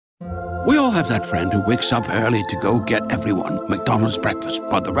We all have that friend who wakes up early to go get everyone McDonald's breakfast,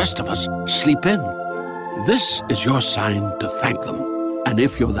 while the rest of us sleep in. This is your sign to thank them. And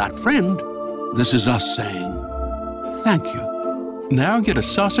if you're that friend, this is us saying thank you. Now get a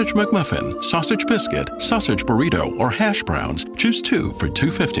sausage McMuffin, sausage biscuit, sausage burrito, or hash browns. Choose 2 for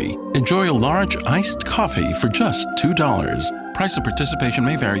 $2.50. Enjoy a large iced coffee for just $2. Price and participation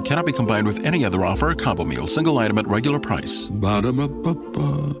may vary. Cannot be combined with any other offer or combo meal. Single item at regular price.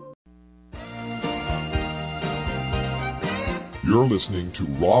 Ba-da-ba-ba-ba. You're listening to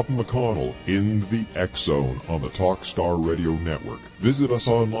Rob McConnell in the X Zone on the Talkstar Radio Network. Visit us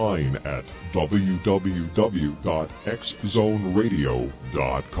online at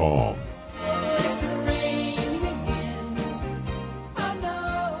www.xzoneradio.com.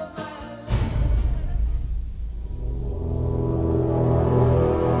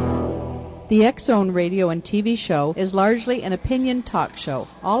 The X Zone radio and TV show is largely an opinion talk show.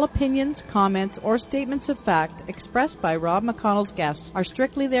 All opinions, comments, or statements of fact expressed by Rob McConnell's guests are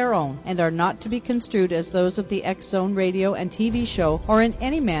strictly their own and are not to be construed as those of the X Zone radio and TV show or in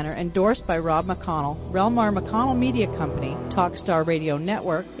any manner endorsed by Rob McConnell, Relmar McConnell Media Company, Talkstar Radio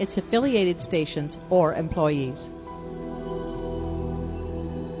Network, its affiliated stations, or employees.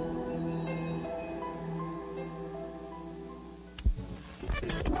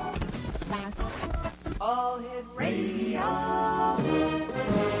 All Hit Radio.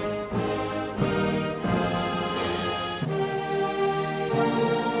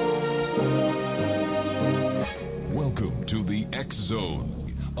 Welcome to the X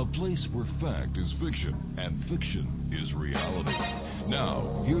Zone, a place where fact is fiction and fiction is reality.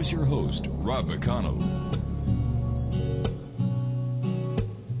 Now, here's your host, Rob McConnell.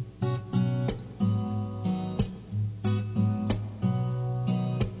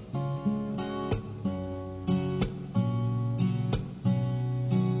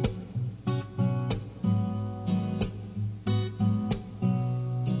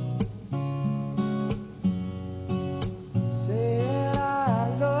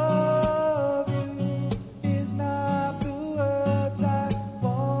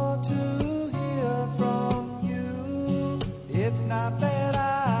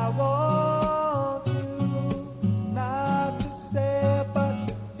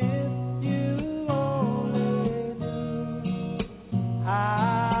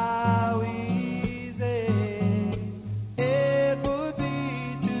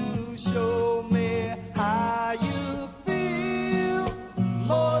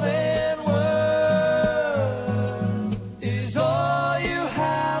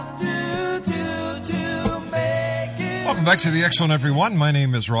 Back to the X Zone, everyone. My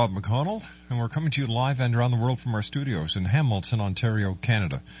name is Rob McConnell, and we're coming to you live and around the world from our studios in Hamilton, Ontario,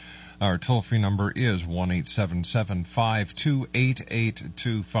 Canada. Our toll-free number is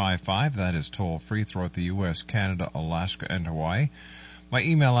 1-877-528-8255. That is toll-free throughout the U.S., Canada, Alaska, and Hawaii. My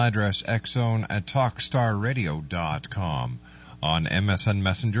email address, xzone@talkstarradio.com. On MSN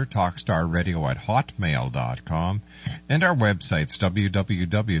Messenger, talkstarradio@hotmail.com, and our websites,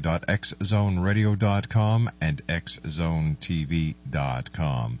 www.xzoneradio.com and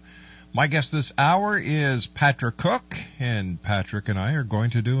xzonetv.com. My guest this hour is Patrick Cooke, and Patrick and I are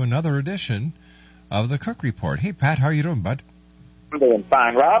going to do another edition of the Cooke Report. Hey, Pat, how are you doing, bud? I'm doing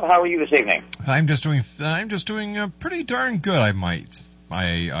fine, Rob. How are you this evening? I'm just doing pretty darn good,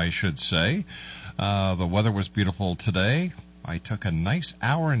 I should say. The weather was beautiful today. I took a nice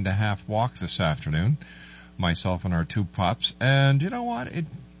hour-and-a-half walk this afternoon, myself and our 2 pups, and you know what?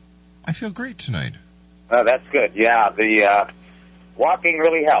 I feel great tonight. That's good. Yeah, the walking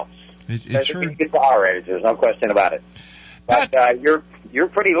really helps. It sure. It gets to our age, there's no question about it. But you're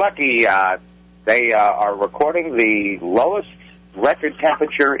pretty lucky. They are recording the lowest record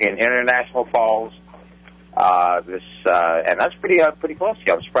temperature in International Falls. And that's pretty close.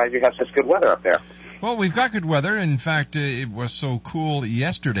 I'm surprised you have such good weather up there. Well, we've got good weather. In fact, it was so cool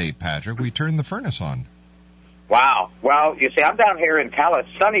yesterday, Patrick, we turned the furnace on. Wow. Well, you see, I'm down here in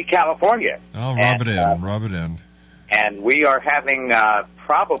sunny California. Oh, rub it in. And we are having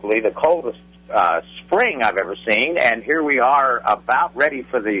probably the coldest spring I've ever seen, and here we are about ready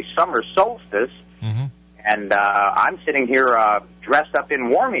for the summer solstice. Mm-hmm. And I'm sitting here dressed up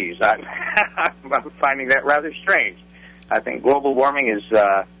in warmies. I'm finding that rather strange. I think global warming is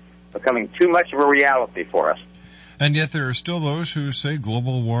becoming too much of a reality for us. And yet there are still those who say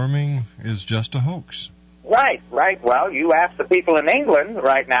global warming is just a hoax. Right. Well, you ask the people in England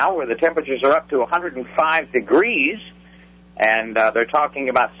right now where the temperatures are up to 105 degrees, and they're talking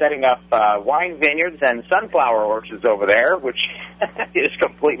about setting up wine vineyards and sunflower orchards over there, which is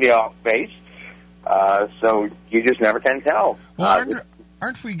completely off base. So you just never can tell. Well,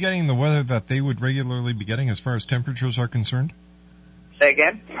 aren't we getting the weather that they would regularly be getting as far as temperatures are concerned? Say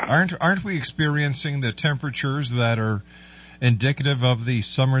again? Aren't we experiencing the temperatures that are indicative of the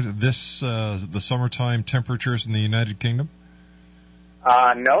summertime temperatures in the United Kingdom?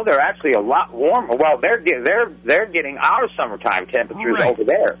 No, they're actually a lot warmer. Well, they're getting our summertime temperatures over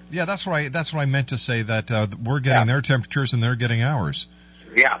there. Yeah, that's what I meant to say. That we're getting their temperatures and they're getting ours.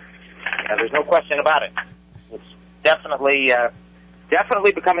 Yeah, there's no question about it. It's definitely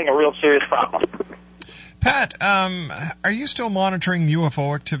becoming a real serious problem. Pat, are you still monitoring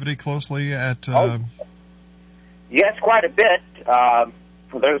UFO activity closely at? Yes, quite a bit.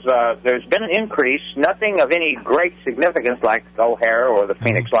 There's been an increase. Nothing of any great significance like O'Hare or the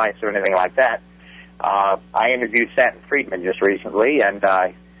Phoenix Lights or anything like that. I interviewed Stanton Friedman just recently, and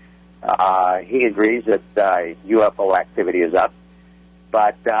he agrees that UFO activity is up.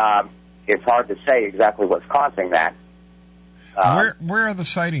 But it's hard to say exactly what's causing that. Where are the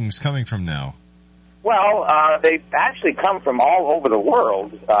sightings coming from now? Well, they actually come from all over the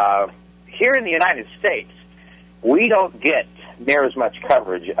world. Here in the United States, we don't get near as much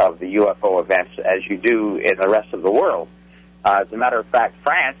coverage of the UFO events as you do in the rest of the world. As a matter of fact,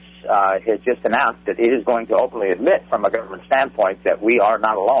 France has just announced that it is going to openly admit from a government standpoint that we are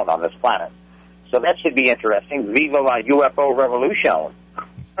not alone on this planet. So that should be interesting. Viva la UFO revolution.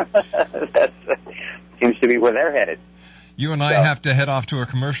 That seems to be where they're headed. You and I have to head off to a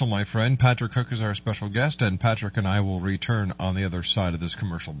commercial, my friend. Patrick Cooke is our special guest, and Patrick and I will return on the other side of this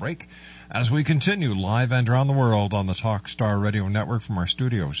commercial break as we continue live and around the world on the Talkstar Radio Network from our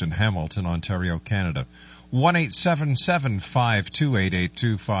studios in Hamilton, Ontario, Canada.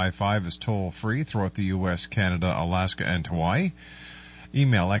 1-877-528-8255 is toll-free throughout the U.S., Canada, Alaska, and Hawaii.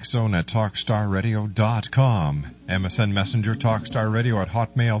 Email xzone@talkstarradio.com. MSN Messenger,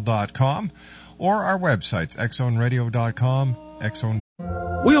 talkstarradio@hotmail.com. Or our websites, xzoneradio.com, Xzone.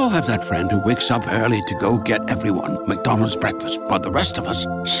 We all have that friend who wakes up early to go get everyone McDonald's breakfast, while the rest of us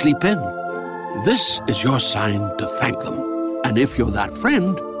sleep in. This is your sign to thank them. And if you're that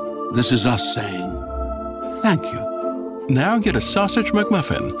friend, this is us saying thank you. Now get a sausage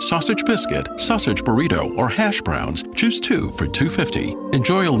McMuffin, sausage biscuit, sausage burrito, or hash browns. Choose 2 for $2.50.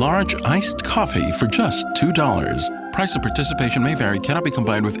 Enjoy a large iced coffee for just $2. Price and participation may vary. Cannot be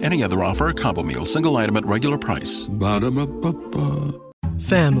combined with any other offer or combo meal. Single item at regular price. Ba-da-ba-ba-ba.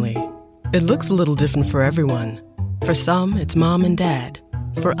 Family. It looks a little different for everyone. For some, it's mom and dad.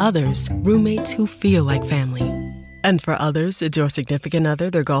 For others, roommates who feel like family. And for others, it's your significant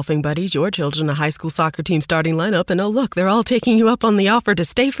other, their golfing buddies, your children, a high school soccer team starting lineup, and oh look, they're all taking you up on the offer to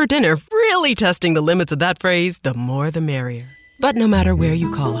stay for dinner, really testing the limits of that phrase, the more the merrier. But no matter where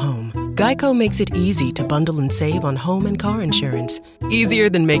you call home, Geico makes it easy to bundle and save on home and car insurance. Easier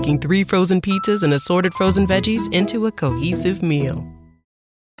than making 3 frozen pizzas and assorted frozen veggies into a cohesive meal.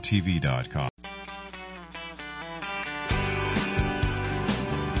 TV.com.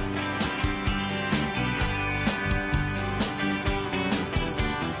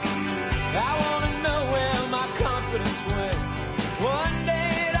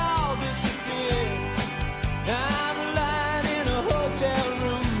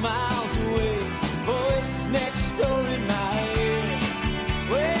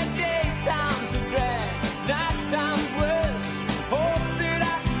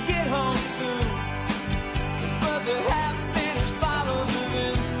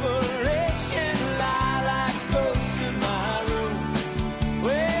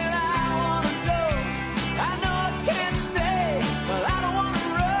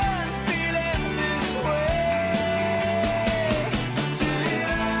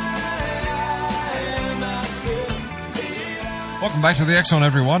 Welcome back to the X Zone,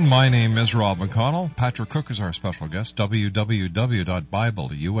 everyone. My name is Rob McConnell. Patrick Cooke is our special guest,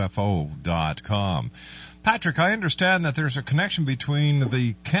 www.BibleUFO.com. Patrick, I understand that there's a connection between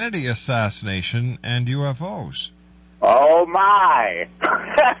the Kennedy assassination and UFOs. Oh, my.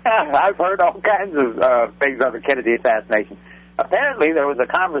 I've heard all kinds of things on the Kennedy assassination. Apparently, there was a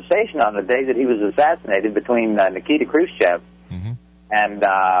conversation on the day that he was assassinated between Nikita Khrushchev and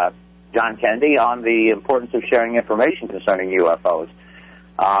John Kennedy on the importance of sharing information concerning UFOs.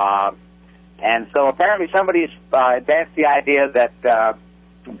 And so apparently somebody's advanced the idea that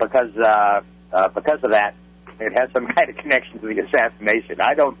because of that, it has some kind of connection to the assassination.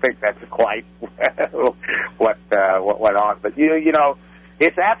 I don't think that's quite what went on. But, you know,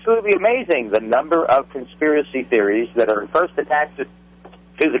 it's absolutely amazing the number of conspiracy theories that are first attached to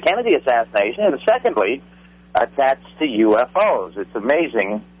the Kennedy assassination and secondly attached to UFOs. It's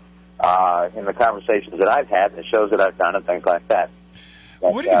amazing in the conversations that I've had, the shows that I've done, and things like that.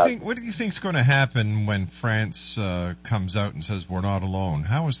 What do you think? What do you think's going to happen when France comes out and says we're not alone?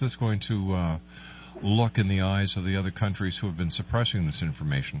 How is this going to look in the eyes of the other countries who have been suppressing this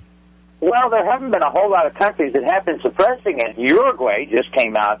information? Well, there haven't been a whole lot of countries that have been suppressing it. Uruguay just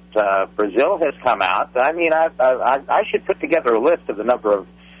came out. Brazil has come out. I mean, I should put together a list of the number of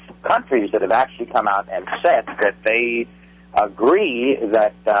countries that have actually come out and said that they agree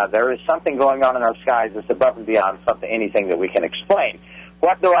that there is something going on in our skies that's above and beyond anything that we can explain.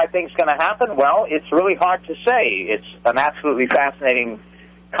 What do I think is going to happen? Well, it's really hard to say. It's an absolutely fascinating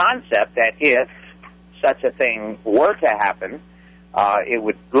concept that if such a thing were to happen, it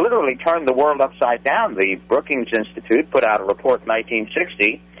would literally turn the world upside down. The Brookings Institute put out a report in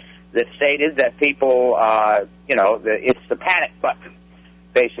 1960 that stated that people, it's the panic button.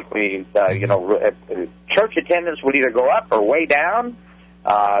 Basically, church attendance would either go up or way down.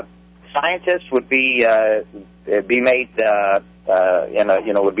 Scientists would be made,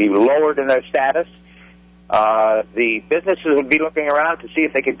 would be lowered in their status. The businesses would be looking around to see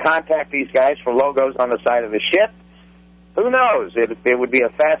if they could contact these guys for logos on the side of the ship. Who knows? It would be a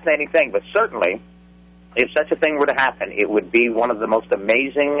fascinating thing, but certainly, if such a thing were to happen, it would be one of the most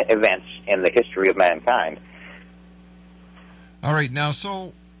amazing events in the history of mankind. All right, now,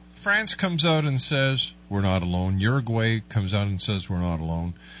 so France comes out and says we're not alone. Uruguay comes out and says we're not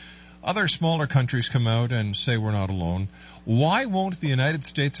alone. Other smaller countries come out and say we're not alone. Why won't the United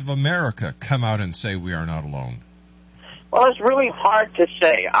States of America come out and say we are not alone? Well, it's really hard to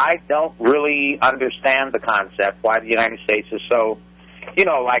say. I don't really understand the concept, why the United States is so,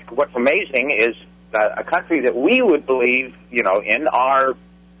 like what's amazing is a country that we would believe, in our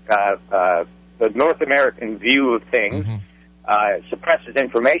the North American view of things, suppresses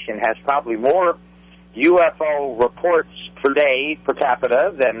information, has probably more UFO reports per day per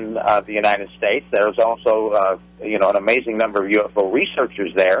capita than the United States. There's also, an amazing number of UFO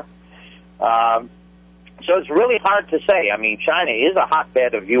researchers there. So it's really hard to say. I mean, China is a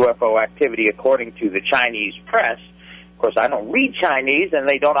hotbed of UFO activity according to the Chinese press. Of course, I don't read Chinese, and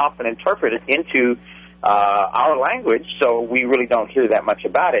they don't often interpret it into our language, so we really don't hear that much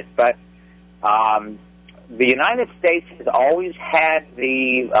about it. But the United States has always had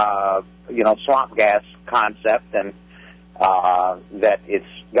the, swamp gas concept, and that it's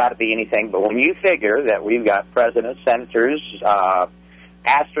got to be anything. But when you figure that we've got presidents, senators,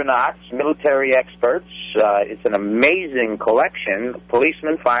 astronauts, military experts, it's an amazing collection.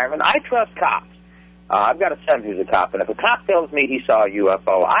 Policemen, firemen. I trust cops. I've got a son who's a cop, and if a cop tells me he saw a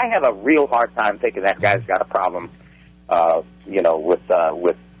UFO, I have a real hard time thinking that guy's got a problem, with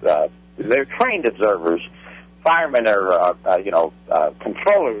they're trained observers. Firemen are,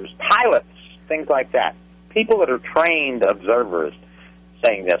 controllers, pilots, things like that. People that are trained observers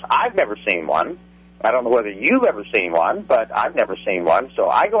saying this. I've never seen one. I don't know whether you've ever seen one, but I've never seen one. So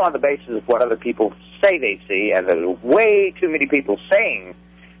I go on the basis of what other people say they see, and there's way too many people saying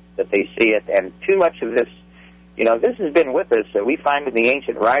that they see it, and too much of this, this has been with us that we find in the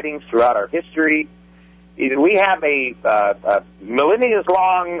ancient writings throughout our history. Either we have a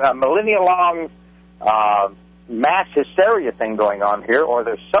millennia-long mass hysteria thing going on here, or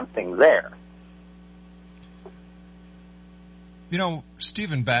there's something there.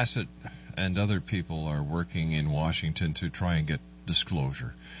 Stephen Bassett and other people are working in Washington to try and get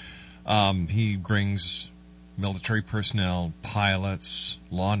disclosure. He brings military personnel, pilots,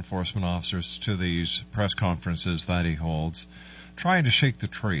 law enforcement officers to these press conferences that he holds, trying to shake the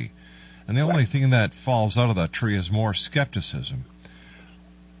tree. And the only thing that falls out of that tree is more skepticism.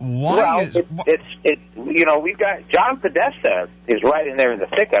 We've got John Podesta is right in there in the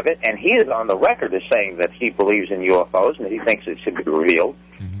thick of it, and he is on the record as saying that he believes in UFOs and he thinks it should be revealed.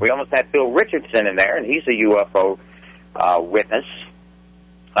 Mm-hmm. We almost had Bill Richardson in there, and he's a UFO witness.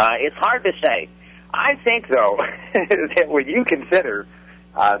 It's hard to say. I think, though, that when you consider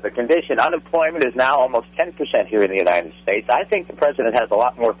the condition, unemployment is now almost 10% here in the United States. I think the president has a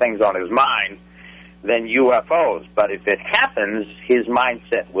lot more things on his mind than UFOs. But if it happens, his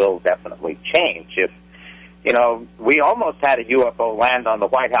mindset will definitely change. We almost had a UFO land on the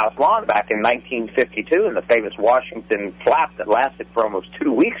White House lawn back in 1952 in the famous Washington flap that lasted for almost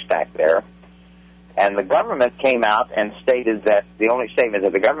 2 weeks back there. And the government came out and stated that the only statement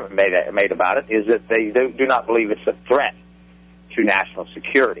that the government made about it is that they do not believe it's a threat to national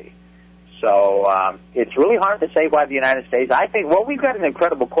security. So it's really hard to say why the United States. I think, we've got an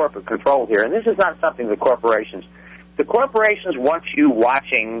incredible corporate control here, and this is not something the corporations want you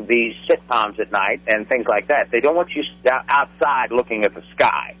watching these sitcoms at night and things like that. They don't want you outside looking at the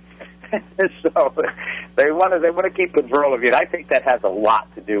sky. So they want to keep control of you. And I think that has a lot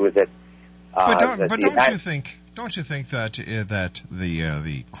to do with it. But don't you think Don't you think that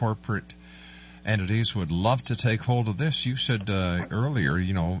the corporate entities would love to take hold of this? You said earlier,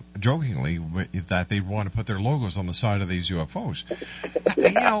 jokingly, that they'd want to put their logos on the side of these UFOs.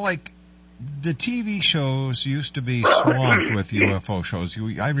 Like the TV shows used to be swamped with UFO shows.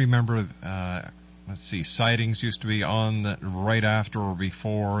 I remember, sightings used to be on right after or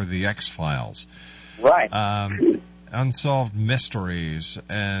before the X-Files. Right. Unsolved mysteries,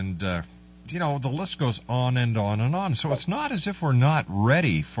 and the list goes on and on and on. So it's not as if we're not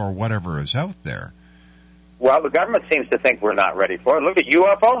ready for whatever is out there. Well, the government seems to think we're not ready for it. Look at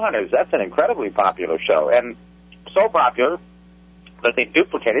UFO Hunters. That's an incredibly popular show, and so popular that they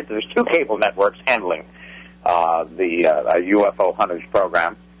duplicated. There's 2 cable networks handling the UFO Hunters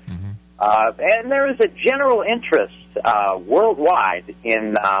program. Mm-hmm. And there is a general interest worldwide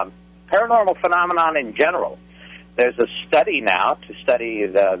in paranormal phenomenon in general. There's a study now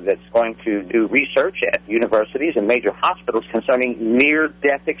that's going to do research at universities and major hospitals concerning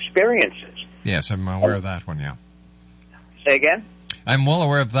near-death experiences. Yes, I'm aware of that one, yeah. Say again? I'm well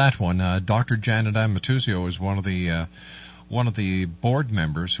aware of that one. Dr. Janet Amatuzio is one of the board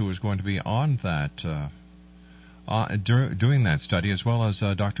members who is going to be on that, doing that study, as well as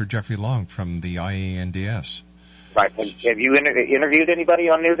Dr. Jeffrey Long from the IANDS. Right. Have you interviewed anybody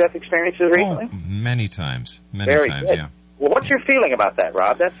on near-death experiences recently? Oh, many times. Very good. Yeah. Well, what's your feeling about that,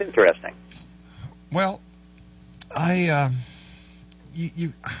 Rob? That's interesting. Well,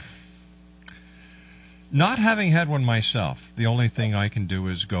 not having had one myself, the only thing I can do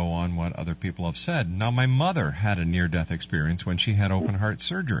is go on what other people have said. Now, my mother had a near-death experience when she had open-heart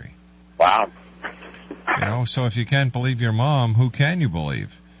surgery. Wow. So if you can't believe your mom, who can you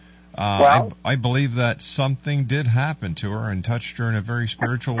believe? I believe that something did happen to her and touched her in a very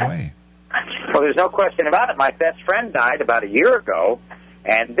spiritual way. Well, there's no question about it. My best friend died about a year ago,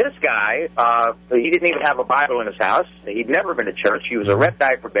 and this guy, he didn't even have a Bible in his house. He'd never been to church. He was a red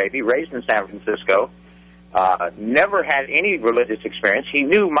diaper baby, raised in San Francisco, never had any religious experience. He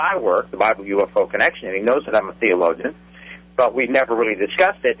knew my work, the Bible UFO Connection, and he knows that I'm a theologian, but we never really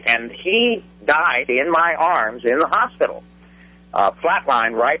discussed it, and he died in my arms in the hospital.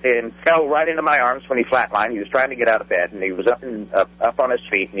 Flatlined and fell right into my arms when he flatlined. He was trying to get out of bed, and he was up on his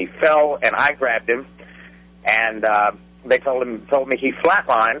feet, and he fell, and I grabbed him, and they told me he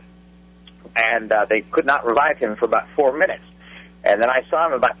flatlined, and they could not revive him for about 4 minutes. And then I saw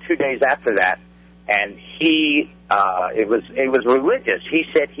him about 2 days after that, and it was religious. He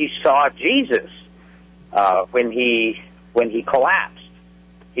said he saw Jesus when he collapsed.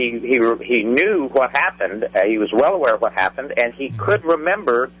 He knew what happened. He was well aware of what happened, and he could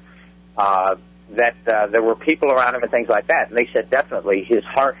remember that there were people around him and things like that. And they said definitely his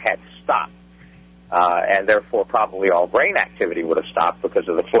heart had stopped, and therefore probably all brain activity would have stopped because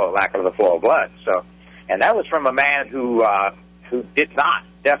of the lack of the flow of blood. So, and that was from a man who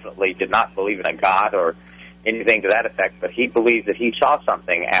definitely did not believe in a God or anything to that effect, but he believed that he saw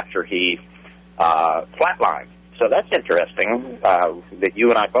something after he flatlined. So that's interesting that you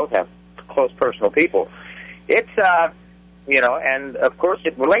and I both have close personal people. It's, and of course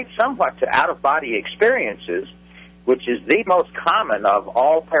it relates somewhat to out-of-body experiences, which is the most common of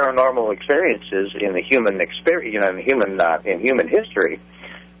all paranormal experiences in the human in human history.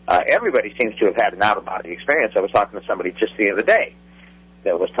 Everybody seems to have had an out-of-body experience. I was talking to somebody just the other day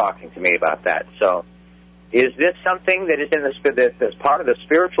that was talking to me about that. So, is this something that is that's part of the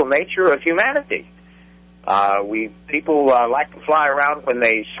spiritual nature of humanity? People like to fly around when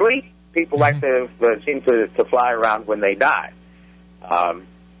they sleep. People like to seem to fly around when they die.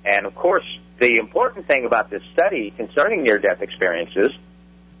 And of course, the important thing about this study concerning near-death experiences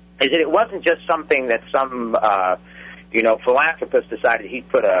is that it wasn't just something that some philanthropist decided he'd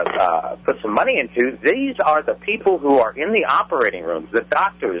put some money into. These are the people who are in the operating rooms, the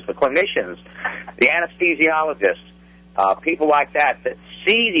doctors, the clinicians, the anesthesiologists, people like that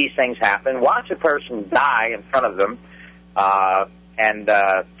see these things happen, watch a person die in front of them, and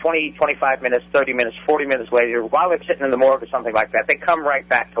 20, 25 minutes, 30 minutes, 40 minutes later, while they're sitting in the morgue or something like that, they come right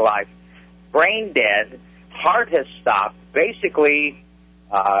back to life, brain dead, heart has stopped. Basically,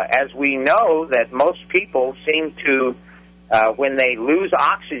 as we know that most people seem to, when they lose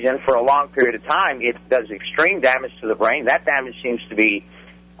oxygen for a long period of time, it does extreme damage to the brain. That damage seems to be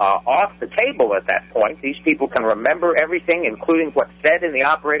off the table at that point. These people can remember everything, including what's said in the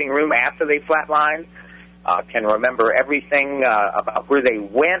operating room after they flatlined, can remember everything about where they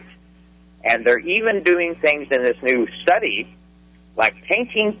went, and they're even doing things in this new study, like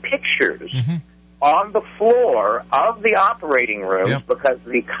painting pictures on the floor of the operating rooms, because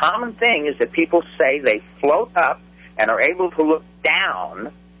the common thing is that people say they float up and are able to look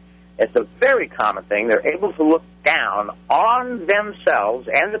down It's a very common thing. They're able to look down on themselves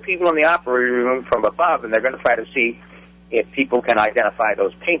and the people in the operating room from above, and they're going to try to see if people can identify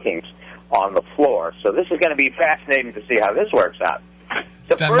those paintings on the floor. So this is going to be fascinating to see how this works out.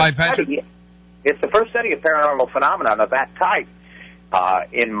 Stand by, Patrick. It's the first study of paranormal phenomenon of that type,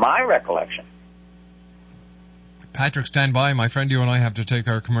 in my recollection. Patrick, stand by. My friend, you and I have to take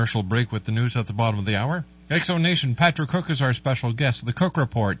our commercial break with the news at the bottom of the hour. Exo Nation, Patrick Cooke is our special guest. The Cooke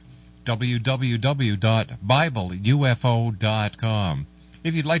Report, www.BibleUFO.com.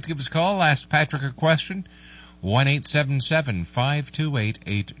 If you'd like to give us a call, ask Patrick a question,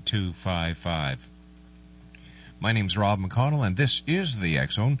 1-877-528-8255. My name's Rob McConnell, and this is the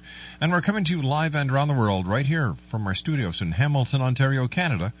X-Zone, and we're coming to you live and around the world right here from our studios in Hamilton, Ontario,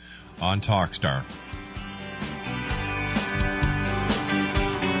 Canada, on Talkstar.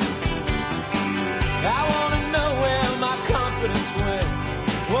 I want to know where my confidence went.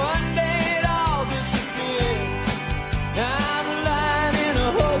 One day it all disappeared. I'm lying in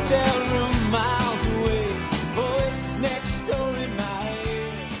a hotel room miles away. Voices next door in my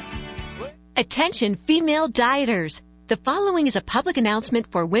head. Attention female dieters. The following is a public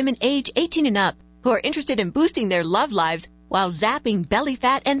announcement for women age 18 and up who are interested in boosting their love lives while zapping belly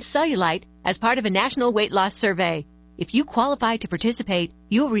fat and cellulite as part of a national weight loss survey. If you qualify to participate,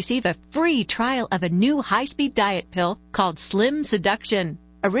 you will receive a free trial of a new high-speed diet pill called Slim Seduction.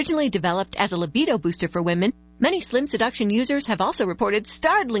 Originally developed as a libido booster for women, many Slim Seduction users have also reported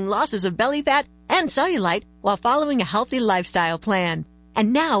startling losses of belly fat and cellulite while following a healthy lifestyle plan.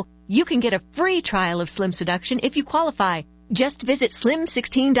 And now, you can get a free trial of Slim Seduction if you qualify. Just visit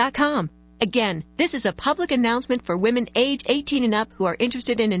slim16.com. Again, this is a public announcement for women age 18 and up who are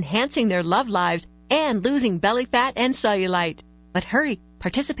interested in enhancing their love lives and losing belly fat and cellulite. But hurry,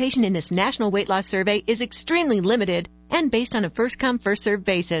 participation in this national weight loss survey is extremely limited and based on a first-come, first-served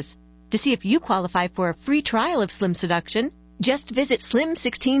basis. To see if you qualify for a free trial of Slim Seduction, just visit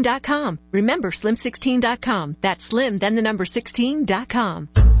slim16.com. Remember slim16.com. That's slim, then the number 16.com.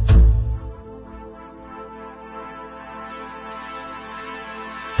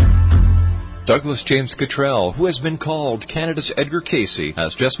 Douglas James Cottrell, who has been called Canada's Edgar Cayce,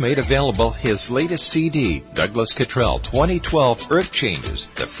 has just made available his latest CD, Douglas Cottrell 2012 Earth Changes,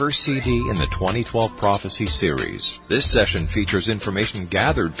 the first CD in the 2012 Prophecy series. This session features information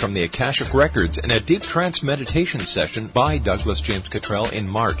gathered from the Akashic Records in a deep trance meditation session by Douglas James Cottrell in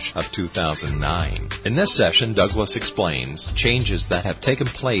March of 2009. In this session, Douglas explains changes that have taken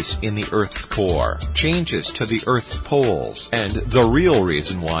place in the Earth's core, changes to the Earth's poles, and the real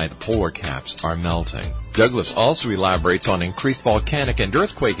reason why the polar caps are melting. Douglas also elaborates on increased volcanic and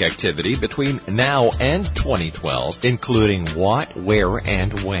earthquake activity between now and 2012, including what, where,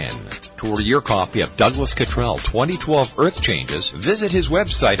 and when. To order your copy of Douglas Cottrell 2012 Earth Changes, visit his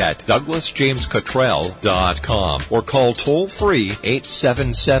website at douglasjamescottrell.com or call toll-free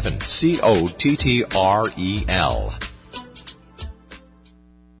 877-COTTREL.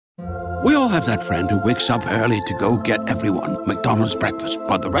 We all have that friend who wakes up early to go get everyone McDonald's breakfast,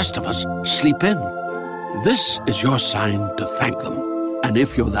 while the rest of us sleep in. This is your sign to thank them. And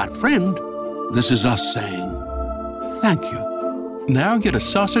if you're that friend, this is us saying thank you. Now get a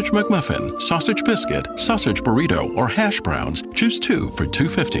sausage McMuffin, sausage biscuit, sausage burrito, or hash browns. Choose 2 for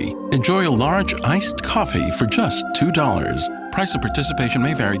 $2.50. Enjoy a large iced coffee for just $2. Price and participation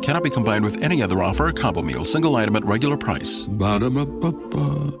may vary. Cannot be combined with any other offer or combo meal. Single item at regular price.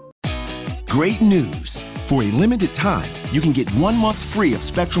 Ba-da-ba-ba-ba. Great news! For a limited time, you can get 1 month free of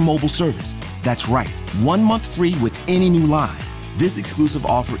Spectrum Mobile service. That's right, 1 month free with any new line. This exclusive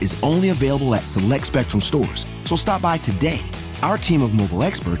offer is only available at select Spectrum stores, so stop by today. Our team of mobile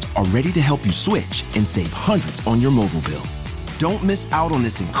experts are ready to help you switch and save hundreds on your mobile bill. Don't miss out on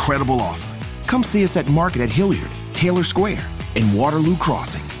this incredible offer. Come see us at Market at Hilliard, Taylor Square, and Waterloo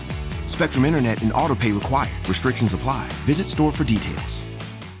Crossing. Spectrum Internet and autopay required. Restrictions apply. Visit store for details.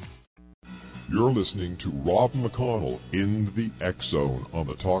 You're listening to Rob McConnell in the X-Zone on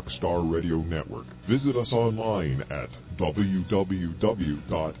the Talkstar Radio Network. Visit us online at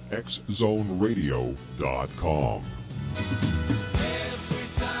www.xzoneradio.com.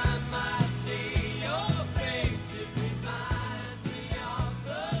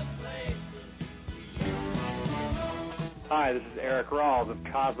 Hi, this is Eric Rawls of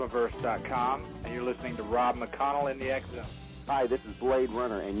Cosmoverse.com, and you're listening to Rob McConnell in the X-Zone. Hi, this is Blade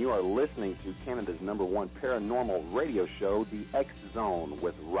Runner, and you are listening to Canada's #1 paranormal radio show, The X-Zone,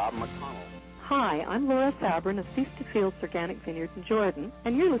 with Rob McConnell. Hi, I'm Laura Sabrin of Feast to Fields Organic Vineyards in Jordan,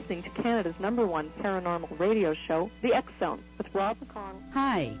 and you're listening to Canada's #1 paranormal radio show, The X Zone, with Rob McConnell.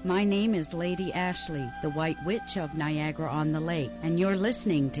 Hi, my name is Lady Ashley, the White Witch of Niagara-on-the-Lake, and you're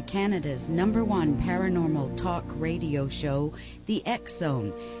listening to Canada's #1 paranormal talk radio show, The X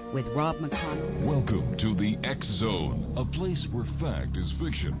Zone, with Rob McConnell. Welcome to The X Zone, a place where fact is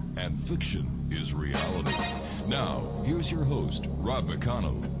fiction and fiction is reality. Now, here's your host, Rob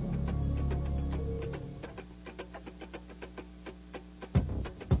McConnell.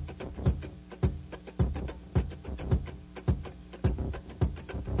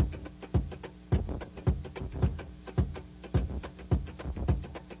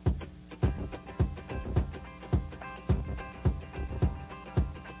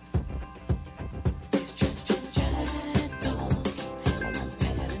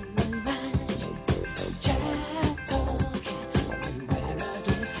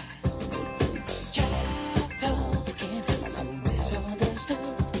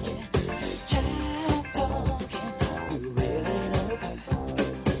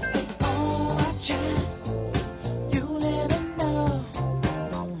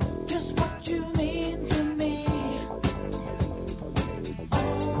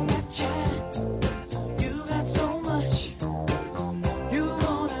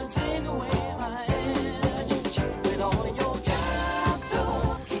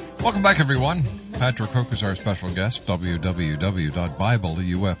 Welcome back, everyone. Patrick Cooke is our special guest,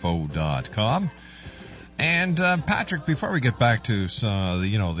 www.BibleUFO.com. And Patrick, before we get back to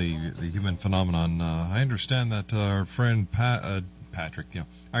the human phenomenon, I understand that our friend Patrick,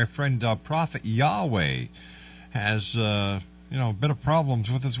 our friend Prophet Yahweh, has a bit of problems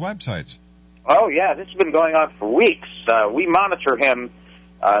with his websites. Oh yeah, this has been going on for weeks. We monitor him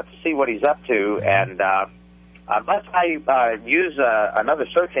to see what he's up to, and unless I use another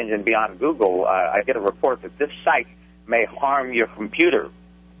search engine beyond Google, I get a report that this site may harm your computer.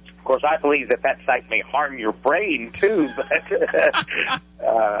 Of course, I believe that site may harm your brain, too, but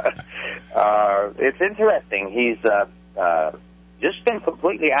it's interesting. He's just been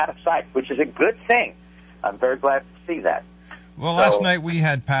completely out of sight, which is a good thing. I'm very glad to see that. Well, last night we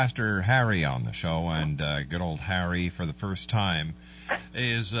had Pastor Harry on the show, and good old Harry, for the first time,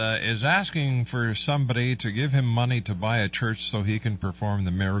 is asking for somebody to give him money to buy a church so he can perform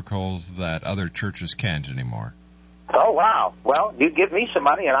the miracles that other churches can't anymore. Oh, wow. Well, you give me some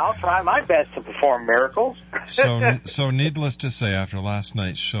money, and I'll try my best to perform miracles. So needless to say, after last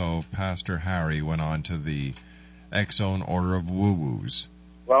night's show, Pastor Harry went on to the X Zone Order of Woo-Woos.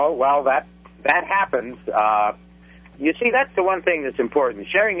 Well, that happens. You see, that's the one thing that's important.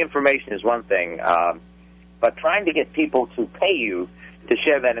 Sharing information is one thing, but trying to get people to pay you to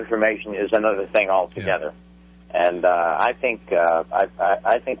share that information is another thing altogether. Yeah. And I think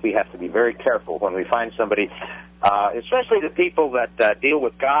we have to be very careful when we find somebody, especially the people that deal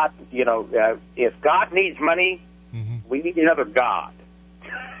with God. If God needs money, we need another God.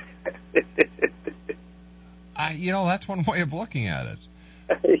 That's one way of looking at it.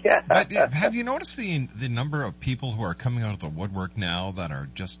 Yeah. But have you noticed the number of people who are coming out of the woodwork now that are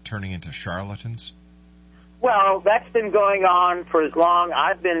just turning into charlatans? Well, that's been going on for as long.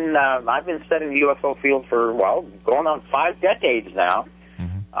 I've been studying the UFO field for going on 5 decades now.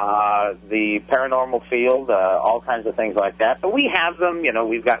 The paranormal field, all kinds of things like that. But we have them.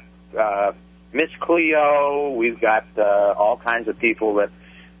 We've got Miss Cleo. We've got all kinds of people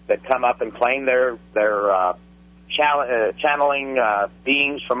that come up and claim they're channeling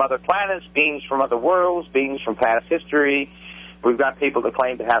beings from other planets, beings from other worlds, beings from past history. We've got people that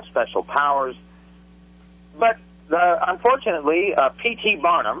claim to have special powers. But unfortunately, P.T.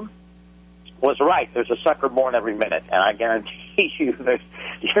 Barnum was right. There's a sucker born every minute. And I guarantee you that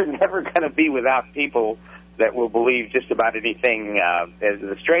you're never going to be without people that will believe just about anything.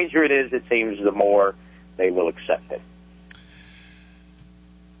 The stranger it is, it seems, the more they will accept it.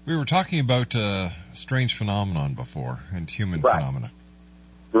 We were talking about strange phenomenon before, and human phenomena.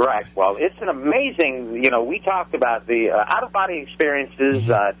 Right. Well, it's an amazing, we talked about the out-of-body experiences,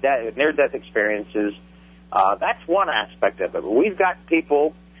 near-death experiences. That's one aspect of it. But we've got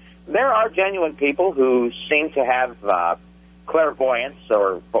people, there are genuine people who seem to have clairvoyance,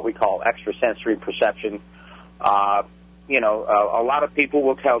 or what we call extrasensory perception. A lot of people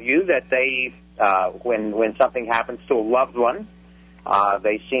will tell you that they, when something happens to a loved one,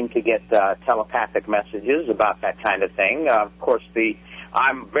 they seem to get telepathic messages about that kind of thing. Of course,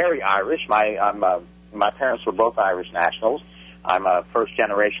 I'm very Irish. My parents were both Irish nationals. I'm a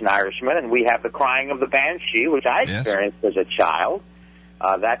first-generation Irishman, and we have the crying of the banshee, which I experienced as a child,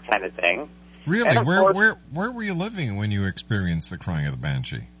 that kind of thing. Really? Where were you living when you experienced the crying of the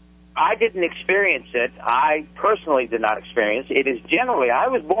banshee? I didn't experience it. I personally did not experience it. It is generally, I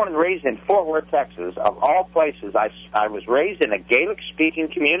was born and raised in Fort Worth, Texas. Of all places, I was raised in a Gaelic-speaking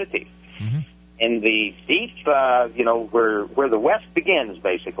community. Mm-hmm. In the deep, where the West begins,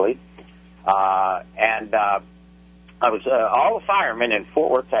 basically. And I was all the firemen in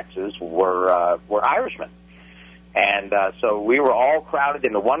Fort Worth, Texas, were Irishmen. And so we were all crowded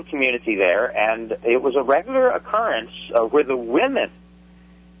into one community there, and it was a regular occurrence where the women,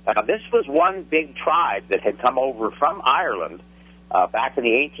 this was one big tribe that had come over from Ireland back in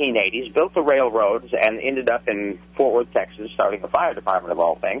the 1880s, built the railroads, and ended up in Fort Worth, Texas, starting a fire department of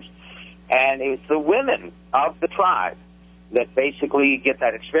all things. And it's the women of the tribe that basically get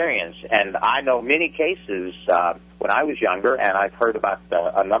that experience. And I know many cases when I was younger, and I've heard about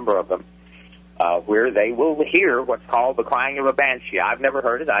a number of them, where they will hear what's called the crying of a banshee. I've never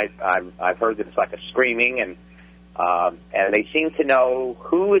heard it. I've heard that it's like a screaming, and they seem to know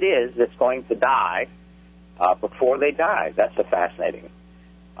who it is that's going to die before they die. That's a fascinating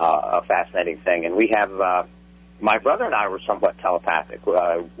thing. And we have, my brother and I were somewhat telepathic.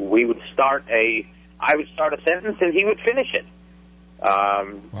 I would start a sentence and he would finish it.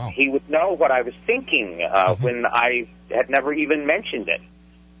 Wow. He would know what I was thinking when I had never even mentioned it.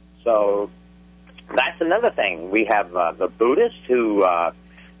 So that's another thing. We have the Buddhist who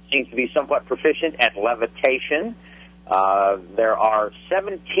seems to be somewhat proficient at levitation. There are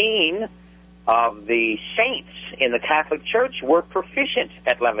 17 of the saints in the Catholic Church were proficient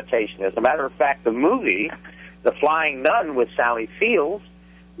at levitation. As a matter of fact, the movie, The Flying Nun with Sally Fields,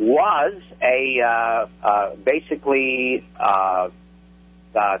 was basically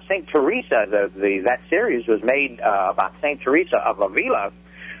St. Teresa. That series was made about St. Teresa of Avila,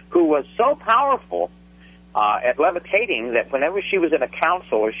 who was so powerful at levitating that whenever she was in a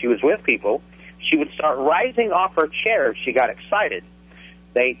council or she was with people, she would start rising off her chair if she got excited.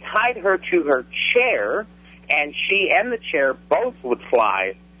 They tied her to her chair, and she and the chair both would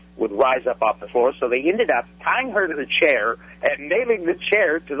rise up off the floor. So they ended up tying her to the chair and nailing the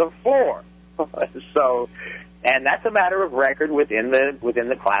chair to the floor. So, and that's a matter of record within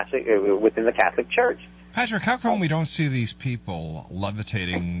the Catholic Church. Patrick, how come we don't see these people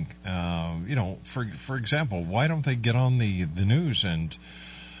levitating? For example, why don't they get on the news and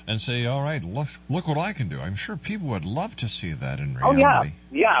say, "All right, look what I can do"? I'm sure people would love to see that in reality. Oh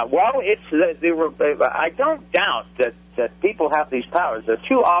yeah. Well, I don't doubt that people have these powers. They're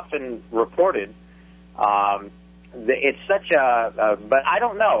too often reported. It's such but I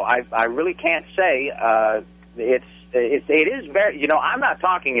don't know. I really can't say. It is very. I'm not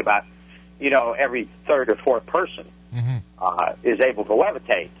talking about. Every third or fourth person is able to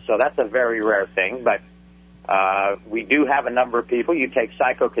levitate. So that's a very rare thing. But we do have a number of people. You take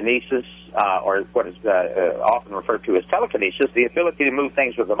psychokinesis, or what is often referred to as telekinesis, the ability to move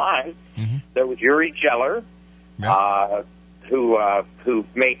things with the mind. Mm-hmm. There was Uri Geller, who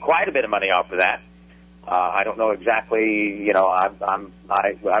made quite a bit of money off of that. I don't know exactly,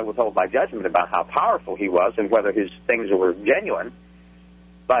 I withhold my judgment about how powerful he was and whether his things were genuine.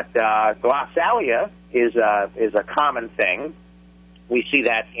 But glossalia is a common thing. We see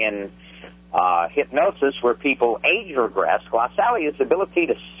that in hypnosis where people age regress. Glossalia is the ability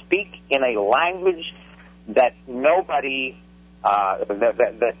to speak in a language that nobody,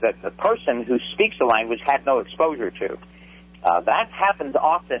 that the person who speaks the language had no exposure to. That happens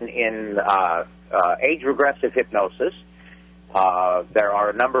often in age regressive hypnosis. There are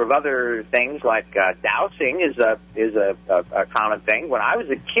a number of other things like dowsing is a common thing. When I was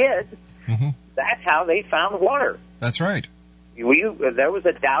a kid, that's how they found water. That's right. There was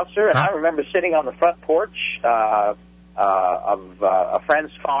a dowser, and I remember sitting on the front porch of a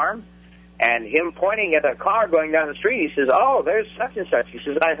friend's farm, and him pointing at a car going down the street. He says, "Oh, there's such and such." He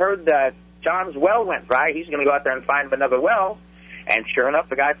says, "I heard that John's well went dry. He's going to go out there and find another well." And sure enough,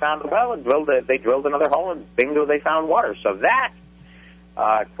 the guy found a well and they drilled another hole, and bingo, they found water. So that,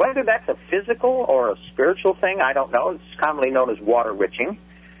 whether that's a physical or a spiritual thing, I don't know. It's commonly known as water witching.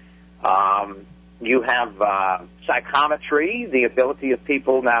 You have psychometry, the ability of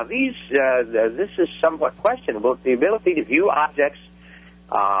people. Now, this is somewhat questionable. The ability to view objects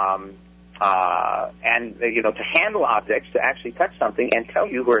and to handle objects, to actually touch something and tell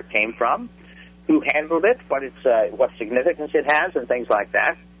you where it came from, who handled it, what significance it has, and things like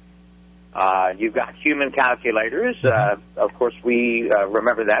that. You've got human calculators. Of course, we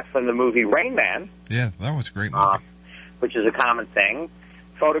remember that from the movie Rain Man. Yeah, that was a great movie. Which is a common thing.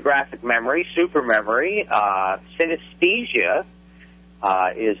 Photographic memory, supermemory, synesthesia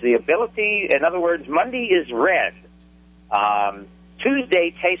is the ability, in other words, Monday is red.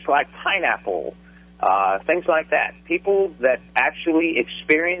 Tuesday tastes like pineapple. Things like that. People that actually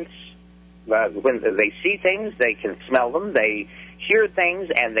experience when they see things, they can smell them. They hear things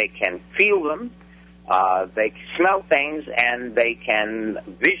and they can feel them. They smell things and they can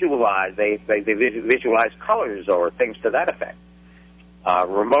visualize. They visualize colors or things to that effect.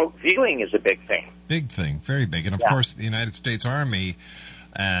 Remote viewing is a big thing. Big thing, very big. And, of course, the United States Army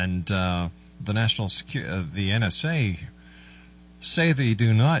and the NSA say they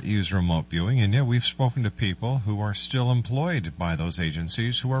do not use remote viewing, and yet we've spoken to people who are still employed by those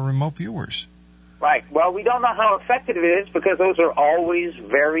agencies who are remote viewers. Right. Well, we don't know how effective it is because those are always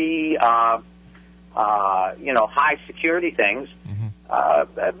very, high security things.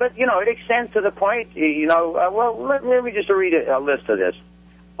 But, it extends to the point, let me just read a list of this.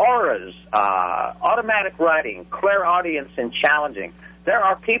 Auras, automatic writing, clairaudience, and challenging. There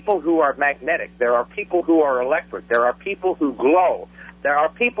are people who are magnetic. There are people who are electric. There are people who glow. There are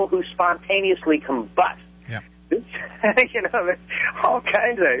people who spontaneously combust. Yeah. All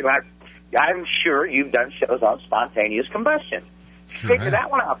kinds of, I'm sure you've done shows on spontaneous combustion. Figure that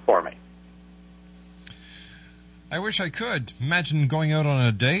one out for me. I wish I could. Imagine going out on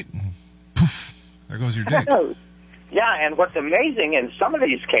a date, and poof, there goes your date. Yeah, and what's amazing, in some of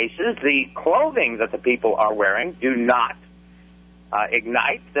these cases, the clothing that the people are wearing do not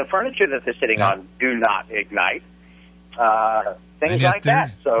ignite. The furniture that they're sitting on do not ignite. Things like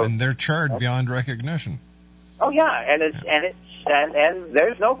that. And they're charred beyond recognition. Oh yeah, and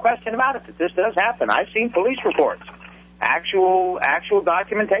there's no question about it that this does happen. I've seen police reports, actual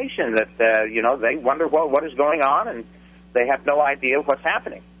documentation that they wonder what is going on, and they have no idea what's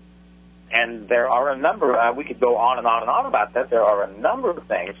happening. And there are a number. We could go on and on and on about that. There are a number of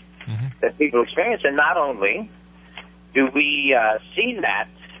things that people experience, and not only do we see that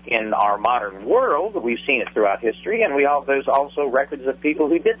in our modern world, we've seen it throughout history, and there's also records of people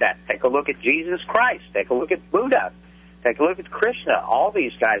who did that. Take a look at Jesus Christ. Take a look at Buddha. Take a look at Krishna. All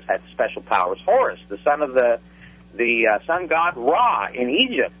these guys had special powers. Horus, the son of the sun god Ra in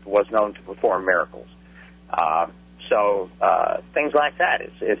Egypt, was known to perform miracles. So things like that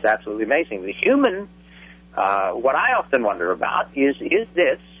is absolutely amazing. The human, what I often wonder about is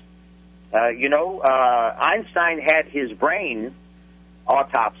this. Einstein had his brain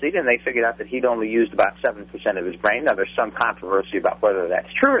autopsied, and they figured out that he'd only used about 7% of his brain. Now, there's some controversy about whether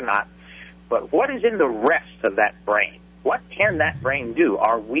that's true or not, but what is in the rest of that brain? What can that brain do?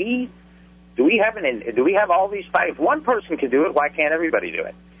 Do we have all these? If one person can do it, why can't everybody do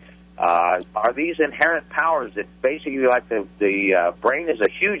it? Are these inherent powers that basically, like the brain is a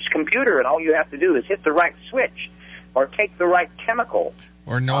huge computer, and all you have to do is hit the right switch or take the right chemical?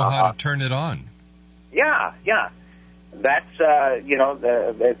 Or know how to turn it on. Yeah. That's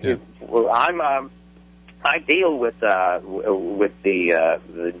I deal with the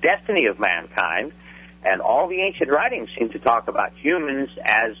destiny of mankind, and all the ancient writings seem to talk about humans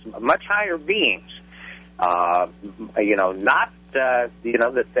as much higher beings. That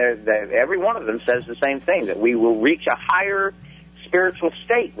every one of them says the same thing, that we will reach a higher spiritual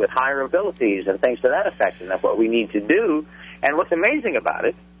state with higher abilities and things to that effect, and that's what we need to do. And what's amazing about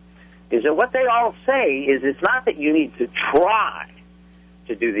it is that what they all say is it's not that you need to try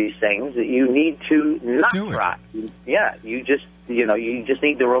to do these things, that you need to not try. Yeah, you just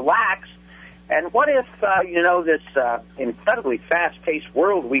need to relax. And what if, this incredibly fast-paced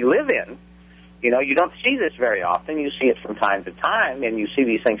world we live in, you don't see this very often. You see it from time to time, and you see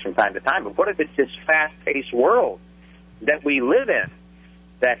these things from time to time. But what if it's this fast-paced world that we live in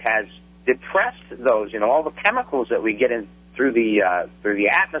that has depressed those, all the chemicals that we get in through the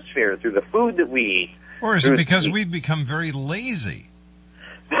atmosphere, through the food that we eat? Or is it because we've become very lazy?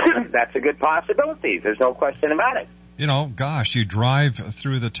 That's a good possibility. There's no question about it. You drive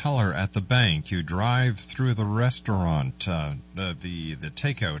through the teller at the bank. You drive through the restaurant, the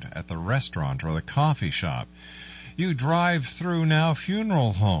takeout at the restaurant or the coffee shop. You drive through now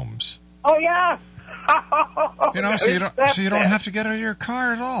funeral homes. Oh, yeah. So you don't have to get out of your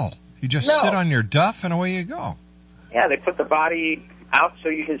car at all. You just sit on your duff and away you go. Yeah, they put the body out so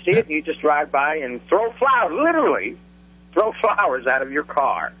you can see it. You just drive by and throw flowers, literally throw flowers out of your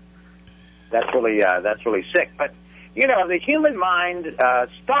car. That's really sick. But the human mind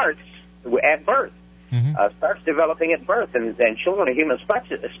starts at birth, starts developing at birth, and children are human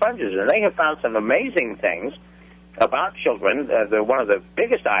sponges, and they have found some amazing things about children. One of the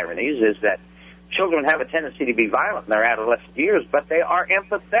biggest ironies is that children have a tendency to be violent in their adolescent years, but they are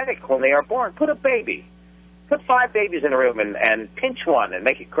empathetic when they are born. Put 5 babies in a room and pinch one and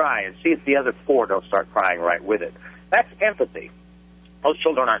make it cry and see if the other 4 don't start crying right with it. That's empathy. Most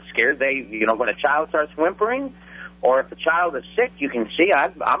children aren't scared. When a child starts whimpering, or if a child is sick, you can see.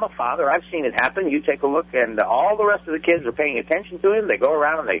 I'm a father. I've seen it happen. You take a look, and all the rest of the kids are paying attention to him. They go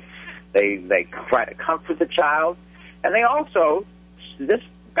around and They try to comfort the child, and they also, this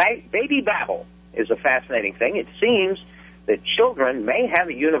baby babble is a fascinating thing. It seems that children may have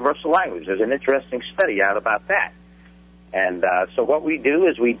a universal language. There's an interesting study out about that. And so what we do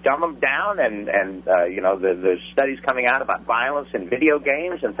is we dumb them down, and there's studies coming out about violence in video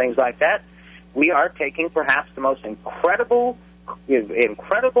games and things like that. We are taking perhaps the most incredible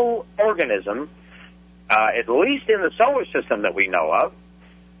organism, at least in the solar system that we know of,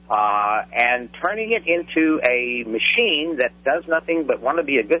 and turning it into a machine that does nothing but want to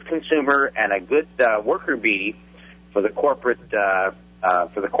be a good consumer and a good worker bee for the corporados,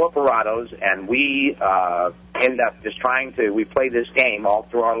 and we end up just we play this game all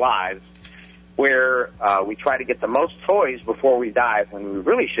through our lives where we try to get the most toys before we die, when we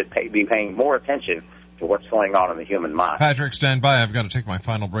really should be paying more attention to what's going on in the human mind. Patrick, stand by. I've got to take my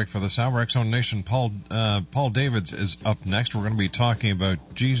final break for this hour. X-Zone Nation, Paul Davids is up next. We're going to be talking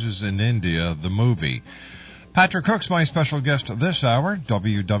about Jesus in India, the movie. Patrick Cooke's my special guest this hour,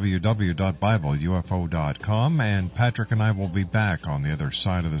 www.BibleUFO.com, and Patrick and I will be back on the other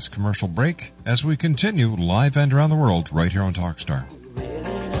side of this commercial break as we continue live and around the world right here on Talkstar.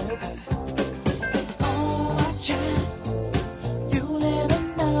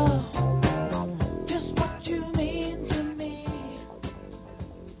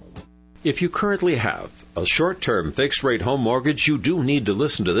 If you currently have a short-term fixed-rate home mortgage, you do need to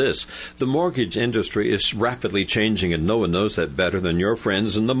listen to this. The mortgage industry is rapidly changing, and no one knows that better than your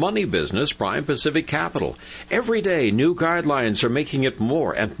friends in the money business, Prime Pacific Capital. Every day, new guidelines are making it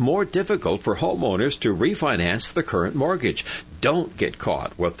more and more difficult for homeowners to refinance the current mortgage. Don't get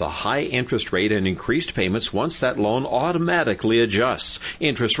caught with the high interest rate and increased payments once that loan automatically adjusts.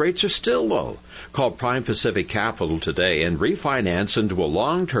 Interest rates are still low. Call Prime Pacific Capital today and refinance into a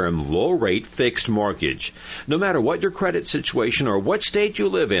long-term, low-rate fixed mortgage. No matter what your credit situation or what state you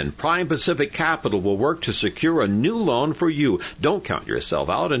live in, Prime Pacific Capital will work to secure a new loan for you. Don't count yourself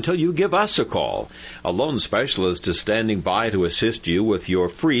out until you give us a call. A loan specialist is standing by to assist you with your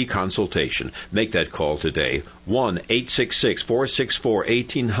free consultation. Make that call today.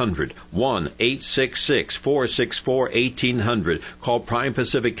 1-866-464-1800. 1-866-464-1800. Call Prime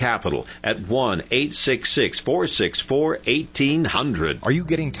Pacific Capital at 1-866-464-1800. Are you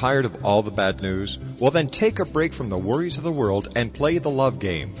getting tired of all the bad news? Well, then take a break from the worries of the world and play the love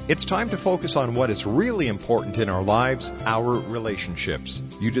game. It's time to focus on what is really important in our lives, our relationships.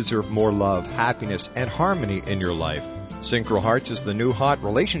 You deserve more love, happiness, and harmony in your life. Synchro Hearts is the new hot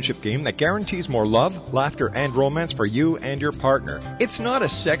relationship game that guarantees more love, laughter, and romance for you and your partner. It's not a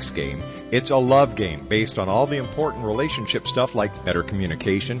sex game, it's a love game based on all the important relationship stuff like better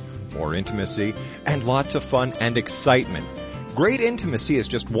communication, more intimacy, and lots of fun and excitement. Great intimacy is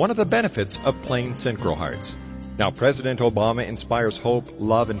just one of the benefits of playing Synchro Hearts. Now, President Obama inspires hope,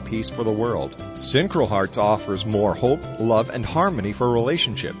 love, and peace for the world. Synchro Hearts offers more hope, love, and harmony for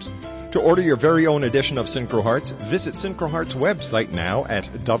relationships. To order your very own edition of Synchro Hearts, visit Synchro Hearts' website now at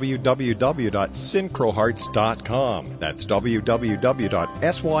www.syncrohearts.com. That's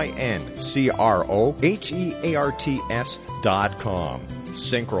www.syncrohearts.com.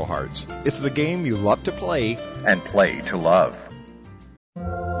 Synchro Hearts. It's the game you love to play and play to love.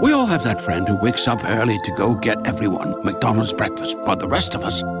 We all have that friend who wakes up early to go get everyone McDonald's breakfast, while the rest of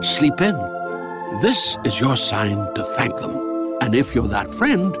us sleep in. This is your sign to thank them. And if you're that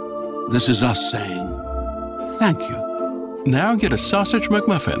friend, this is us saying thank you. Now get a sausage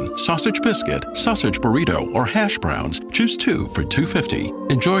McMuffin, sausage biscuit, sausage burrito, or hash browns. Choose 2 for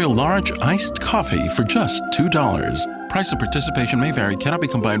 $2.50. Enjoy a large iced coffee for just $2. Price and participation may vary. Cannot be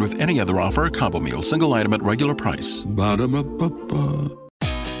combined with any other offer or combo meal. Single item at regular price. Ba-da-ba-ba-ba.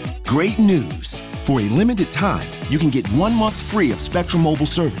 Great news! For a limited time, you can get 1 month free of Spectrum Mobile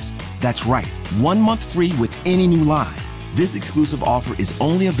service. That's right, 1 month free with any new line. This exclusive offer is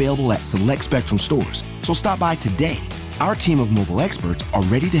only available at select Spectrum stores, so stop by today. Our team of mobile experts are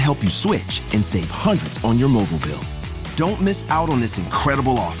ready to help you switch and save hundreds on your mobile bill. Don't miss out on this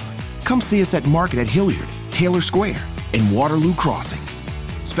incredible offer. Come see us at Market at Hilliard, Taylor Square, and Waterloo Crossing.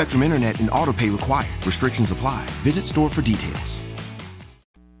 Spectrum Internet and autopay required. Restrictions apply. Visit store for details.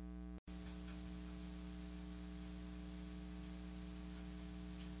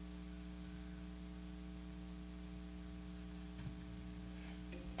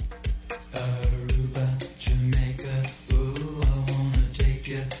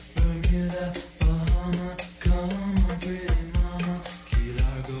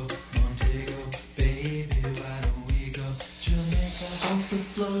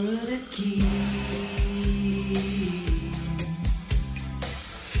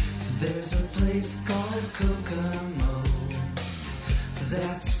 There's a place called Kokomo.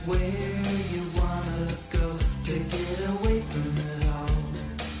 That's where you wanna go to get away from it all.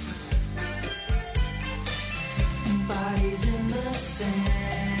 Bodies in the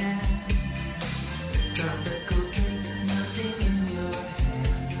sand, tropical drink melting in your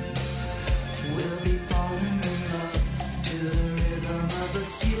hand. We'll be falling in love to the rhythm of a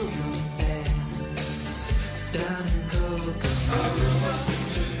steel drum band down in Cooke.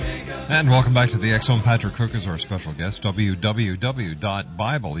 And welcome back to the X-Zone. Patrick Cooke is our special guest,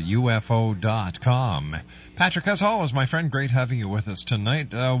 www.BibleUFO.com. Patrick, as always, my friend, great having you with us tonight.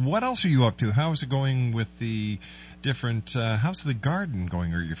 What else are you up to? How is it going with the different, how's the garden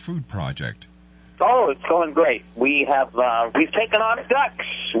going, or your food project? Oh, it's going great. We have, we've taken on ducks.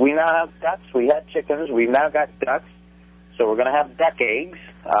 We now have ducks. We had chickens. We've now got ducks. So we're going to have duck eggs.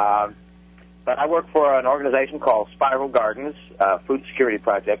 But I work for an organization called Spiral Gardens, food security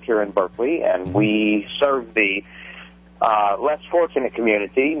project here in Berkeley, and we serve the less fortunate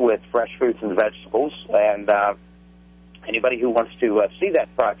community with fresh fruits and vegetables. And anybody who wants to see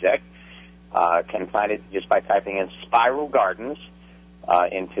that project can find it just by typing in Spiral Gardens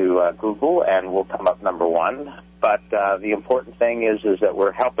into Google, and we'll come up number one. But the important thing is that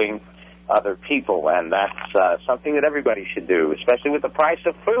we're helping other people, and that's something that everybody should do, especially with the price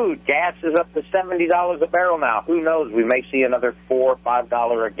of food. Gas is up to $70 a barrel now. Who knows? We may see another $4 or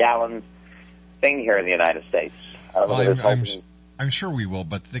 $5 a gallon thing here in the United States. I'm sure we will,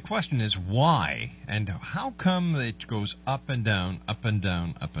 but the question is why, and how come it goes up and down, up and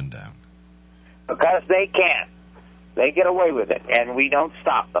down, up and down? Because they can't. They get away with it, and we don't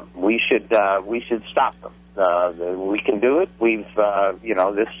stop them. We should stop them. We can do it. We've,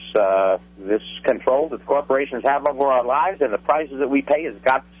 this control that the corporations have over our lives and the prices that we pay has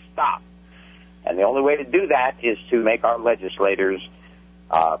got to stop. And the only way to do that is to make our legislators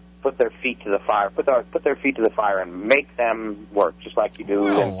put their feet to the fire, put their feet to the fire, and make them work, just like you do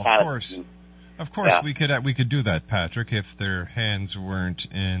in Canada. Of course, yeah. we could do that, Patrick, if their hands weren't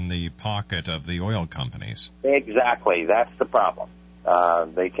in the pocket of the oil companies. Exactly, that's the problem.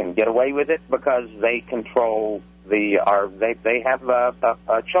 They can get away with it because they control they have a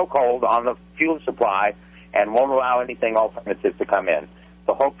chokehold on the fuel supply and won't allow anything alternative to come in.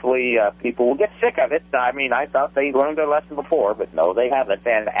 So hopefully people will get sick of it. I mean, I thought they learned their lesson before, but no, they haven't.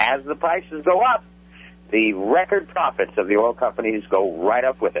 And as the prices go up, the record profits of the oil companies go right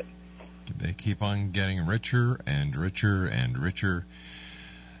up with it. They keep on getting richer and richer and richer,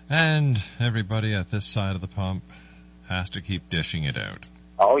 and everybody at this side of the pump has to keep dishing it out.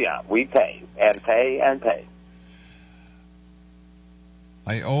 Oh, yeah, we pay and pay and pay.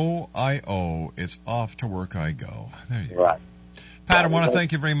 I owe, it's off to work I go. There you go. Right. Pat, I want to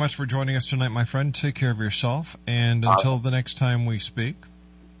thank you very much for joining us tonight, my friend. Take care of yourself, and until the next time we speak,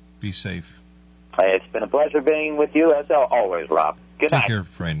 be safe. It's been a pleasure being with you, as always, Rob. Good night. Take care,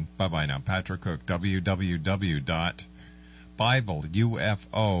 friend. Bye-bye now. Patrick Cooke,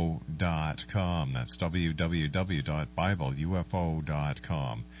 www.BibleUFO.com. That's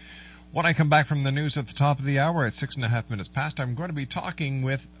www.BibleUFO.com. When I come back from the news at the top of the hour at 6.5 minutes past, I'm going to be talking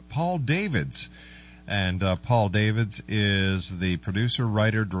with Paul Davids. And Paul Davids is the producer,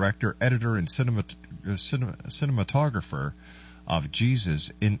 writer, director, editor, and cinematographer of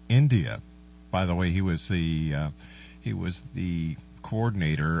Jesus in India. By the way, he was the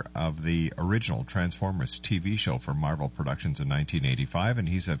coordinator of the original Transformers TV show for Marvel Productions in 1985, and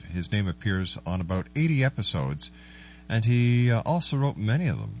his name appears on about 80 episodes, and he also wrote many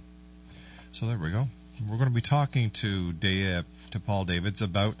of them. So there we go. We're going to be talking to Paul Davids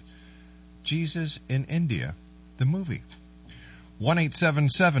about Jesus in India, the movie.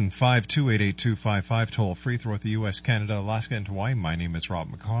 1-877-528-8255, toll free throughout the U.S., Canada, Alaska, and Hawaii. My name is Rob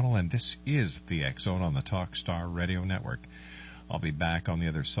McConnell, and this is the X-Zone on the Talkstar Radio Network. I'll be back on the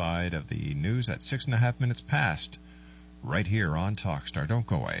other side of the news at 6.5 minutes past, right here on Talkstar. Don't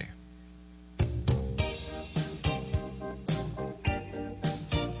go away.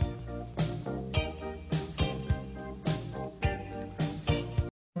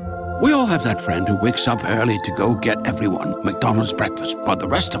 We all have that friend who wakes up early to go get everyone McDonald's breakfast, while the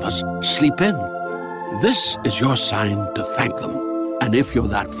rest of us sleep in. This is your sign to thank them. And if you're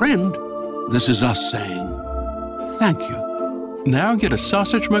that friend, this is us saying thank you. Now get a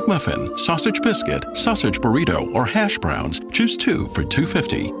sausage McMuffin, sausage biscuit, sausage burrito, or hash browns. Choose 2 for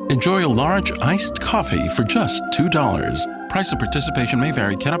 $2.50. Enjoy a large iced coffee for just $2. Price and participation may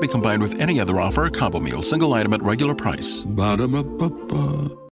vary. Cannot be combined with any other offer or combo meal. Single item at regular price. Ba-da-ba-ba-ba.